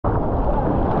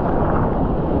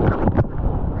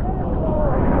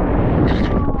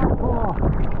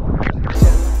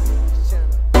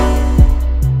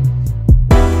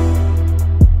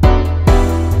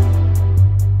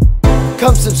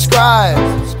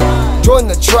subscribe, join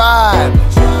the tribe,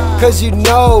 cause you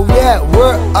know, yeah,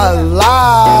 we're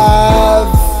alive.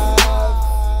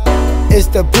 It's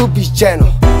the Poopies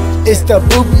channel. It's the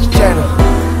Poopies channel.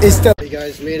 It's the... You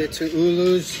guys made it to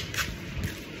Ulu's.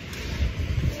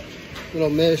 Little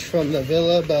mish from the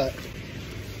villa, but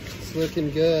it's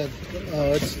looking good.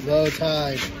 Oh, it's low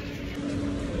tide.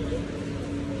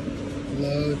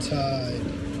 Low tide.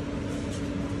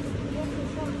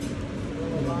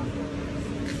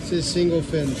 This is single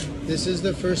fin. This is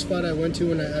the first spot I went to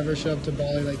when I ever showed up to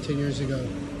Bali like 10 years ago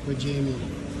with Jamie.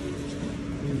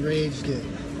 We raged it.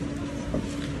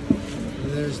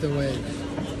 And there's the wave.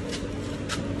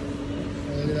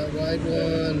 Oh, look at that wide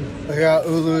one. Here at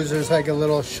Ulu's, there's like a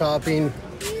little shopping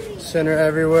center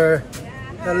everywhere.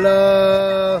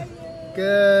 Hello.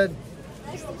 Good.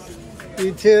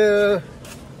 You too.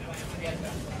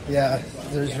 Yeah,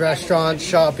 there's restaurants,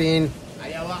 shopping,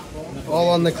 all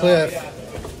on the cliff.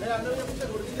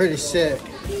 Pretty sick.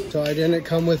 So I didn't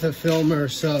come with a filmer,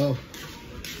 so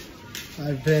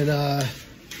I've been, I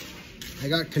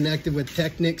got connected with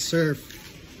Technic Surf,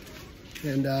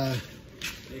 and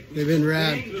they've been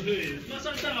rad.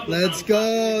 Let's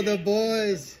go, the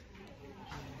boys.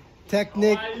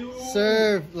 Technic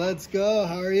Surf, let's go.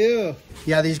 How are you?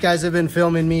 Yeah, these guys have been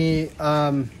filming me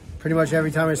pretty much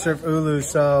every time I surf Ulu,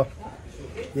 so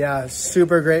yeah,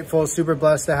 super grateful, super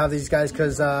blessed to have these guys,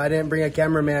 because I didn't bring a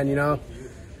cameraman, you know,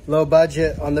 low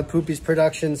budget on the Poopies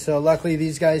production. So luckily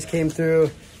these guys came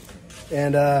through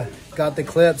and got the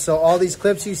clips. So all these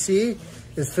clips you see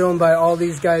is filmed by all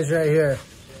these guys right here.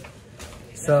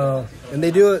 So, and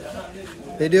they do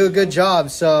a good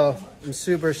job. So I'm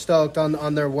super stoked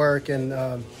on their work, and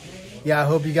yeah, I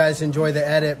hope you guys enjoy the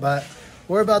edit. But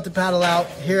we're about to paddle out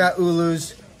here at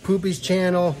Ulu's Poopies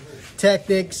channel,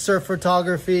 Technic Surf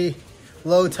Photography,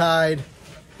 low tide.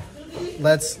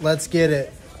 Let's get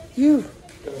it.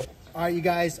 All right, you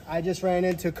guys, I just ran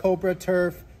into Cobra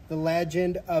Turf, the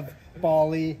legend of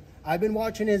Bali. I've been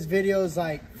watching his videos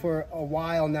like for a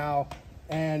while now,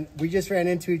 and we just ran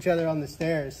into each other on the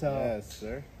stairs. So yes,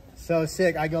 sir. So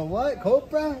sick. I go, what,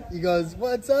 Cobra? He goes,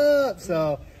 what's up?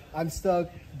 So I'm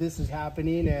stoked this is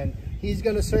happening, and he's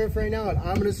gonna surf right now, and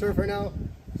I'm gonna surf right now.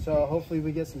 So hopefully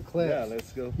we get some clips. Yeah,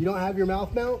 let's go. You don't have your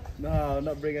mouth mount? No, I'm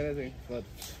not bringing anything. But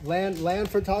land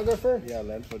photographer? Yeah,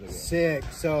 land photographer. Sick.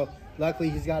 So luckily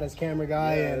he's got his camera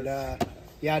guy, yes. And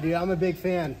yeah, dude, I'm a big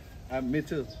fan. Me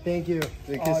too. Thank you.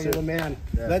 Thank you, you're the man.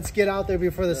 Yeah. Let's get out there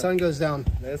before the sun goes down.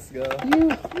 Let's go.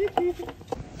 All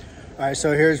right,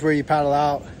 so here's where you paddle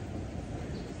out.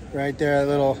 Right there, a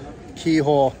little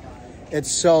keyhole.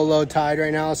 It's so low tide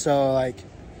right now, so like,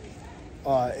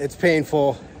 it's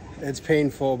painful. It's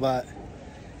painful, but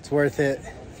it's worth it.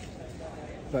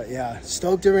 But yeah,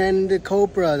 stoked to run into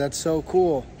Cobra. That's so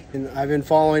cool. And I've been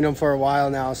following him for a while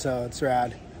now, so it's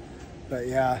rad. But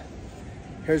yeah,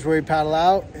 here's where we paddle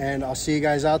out, and I'll see you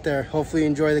guys out there. Hopefully you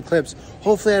enjoy the clips.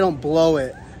 Hopefully I don't blow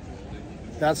it.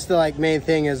 That's the like main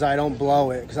thing, is I don't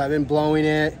blow it, because I've been blowing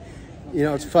it. You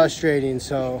know, it's frustrating,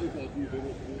 so.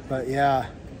 But yeah,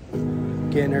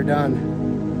 getting her done.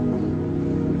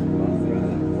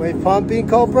 Wait, pumping,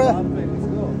 Cobra?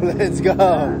 Let's go.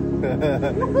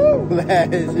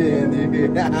 Legend,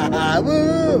 dude.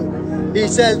 Woo! He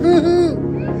says, woohoo!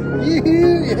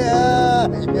 Yeah,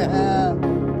 yeah.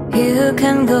 You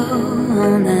can go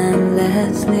on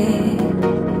endlessly,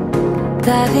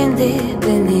 diving deep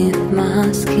beneath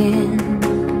my skin,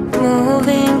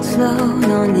 moving slow,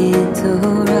 no need to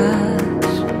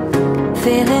rush.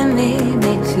 Feeling me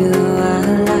makes you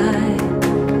alive.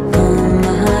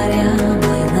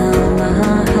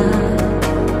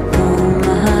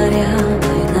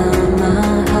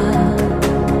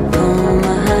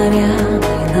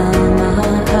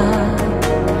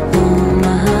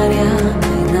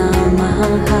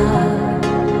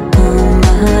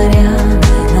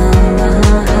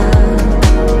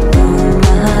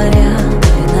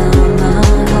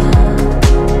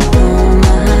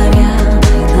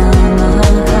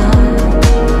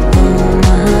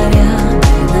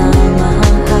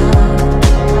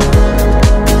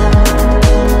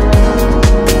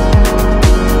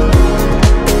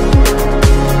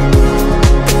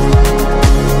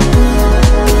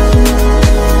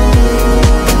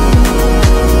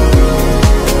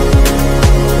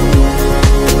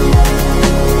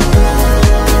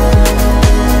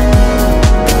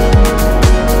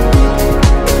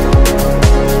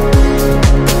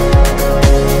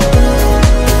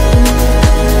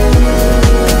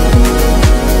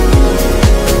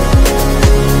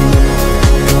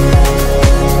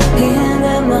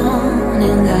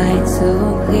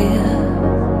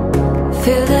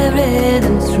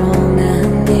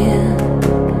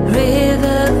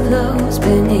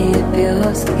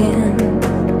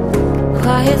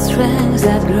 quiet strength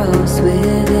that grows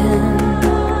within.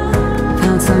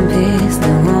 Found some peace,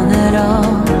 no one at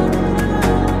all.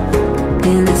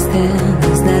 In the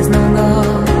stillness there's no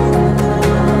goal.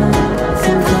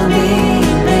 Symphony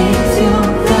makes you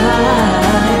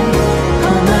fly.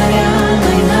 Oh Mariana,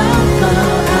 I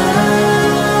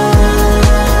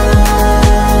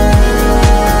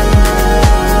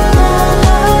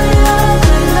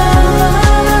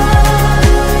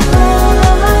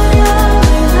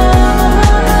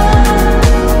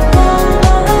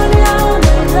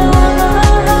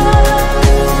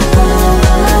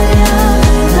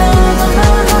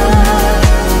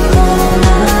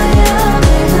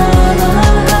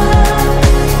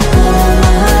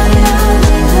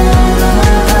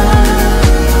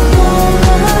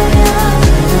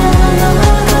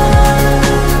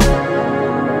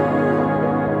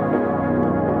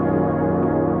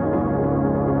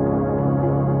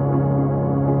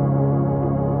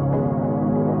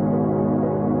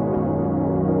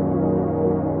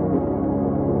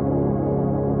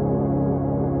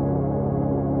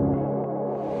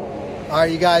All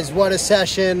right, you guys, what a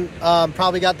session.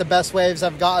 Probably got the best waves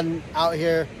I've gotten out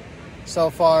here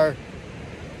so far.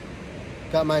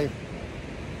 Got my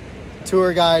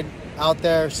tour guide out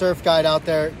there, surf guide out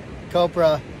there,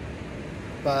 Copra.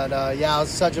 But yeah, it was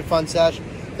such a fun session.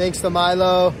 Thanks to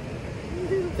Milo.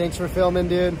 Thanks for filming,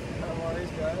 dude.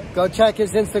 Go check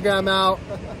his Instagram out.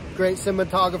 Great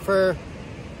cinematographer.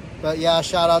 But yeah,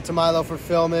 shout out to Milo for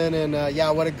filming. And yeah,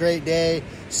 what a great day.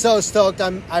 So stoked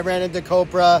I ran into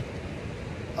Copra.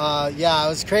 Yeah, it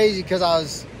was crazy because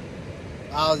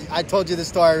I told you the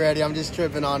story already. I'm just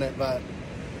tripping on it, but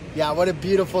yeah, what a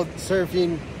beautiful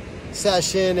surfing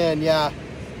session. And yeah,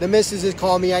 the missus is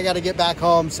calling me. I got to get back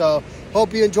home. So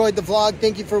hope you enjoyed the vlog.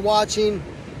 Thank you for watching,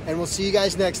 and we'll see you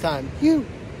guys next time.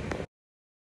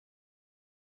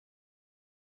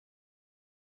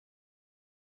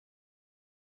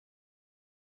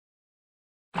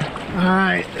 All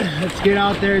right, let's get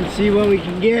out there and see what we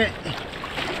can get.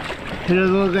 It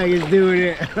doesn't look like it's doing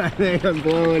it. I think I'm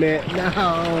blowing it.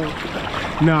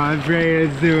 No, I'm afraid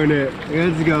it's doing it.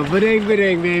 Let's go. Padang,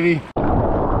 Padang, baby.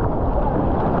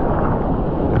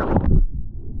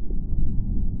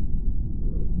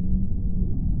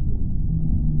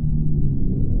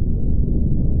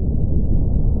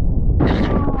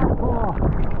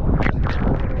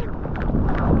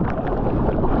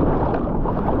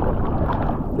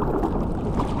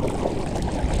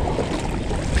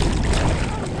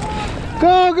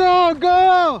 Go, go,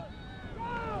 go!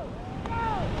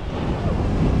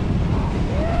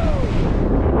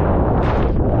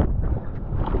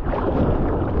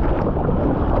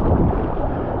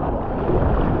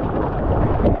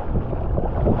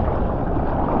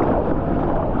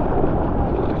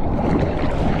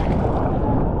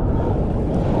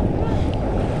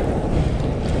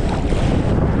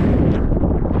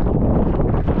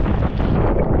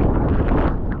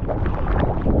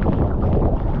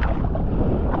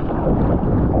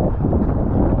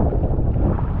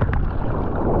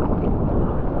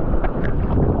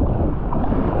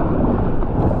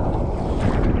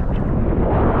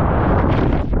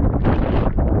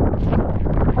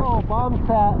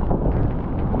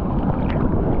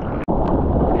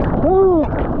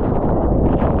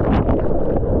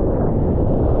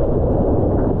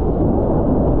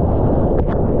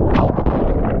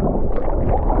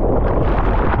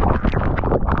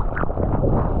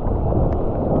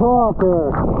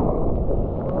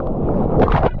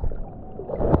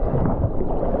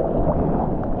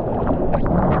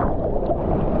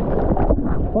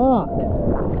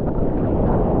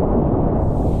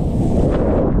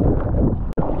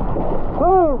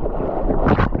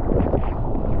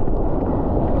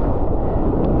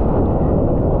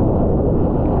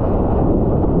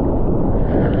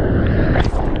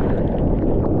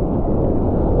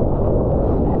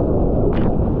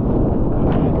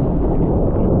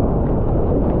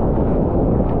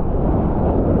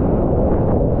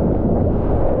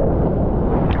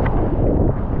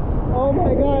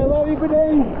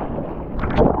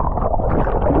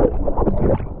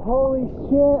 Holy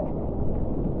shit.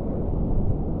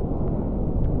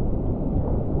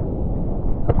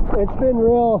 It's been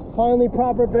real. Finally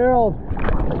proper barreled.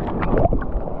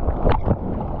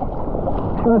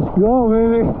 Let's go,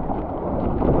 baby.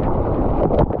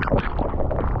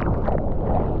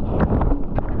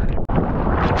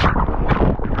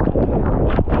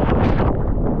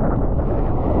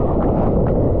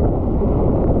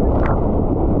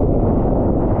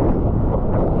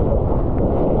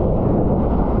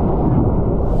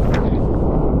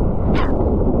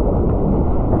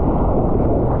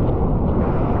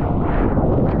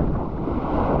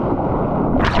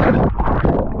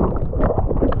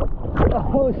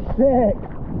 sick.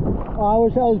 Oh, I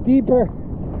wish I was deeper.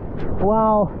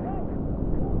 Wow.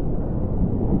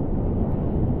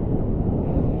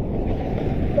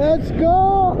 Let's go!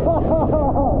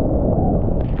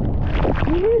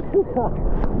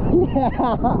 Yeah!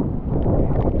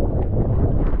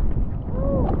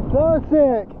 So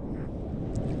sick!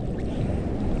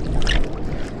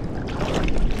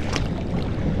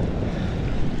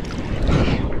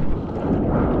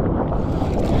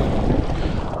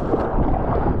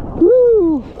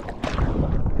 Woo!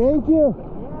 Thank you!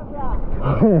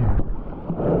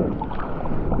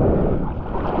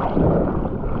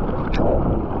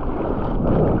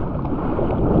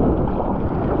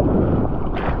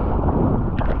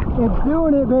 Yeah, it's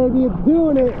doing it, baby, it's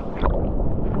doing it.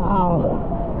 Wow.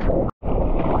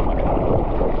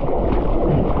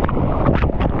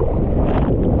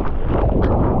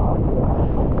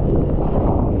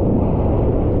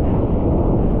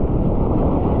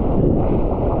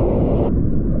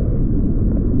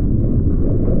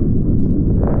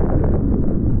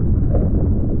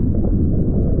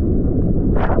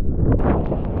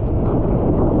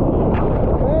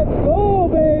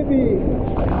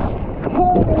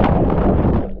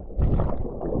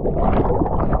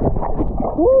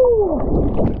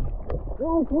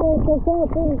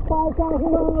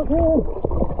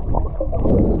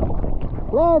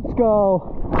 Let's go.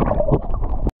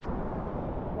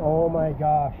 Oh my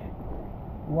gosh,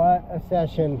 what a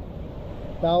session.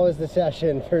 That was the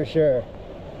session for sure.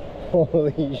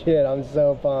 Holy shit, I'm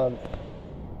so pumped.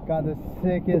 Got the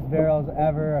sickest barrels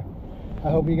ever. I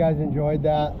hope you guys enjoyed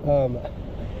that.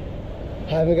 I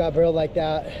haven't got barreled like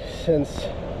that since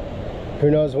who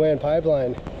knows when,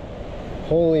 pipeline.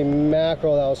 Holy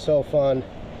mackerel, that was so fun.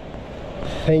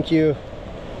 Thank you,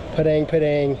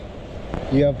 Padang.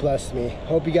 You have blessed me.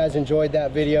 Hope you guys enjoyed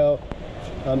that video.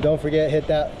 Don't forget, hit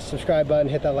that subscribe button,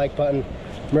 hit that like button.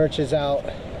 Merch is out.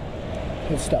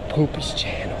 It's the Poopies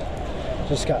channel.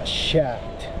 Just got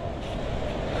shacked.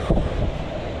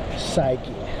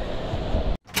 Psyche.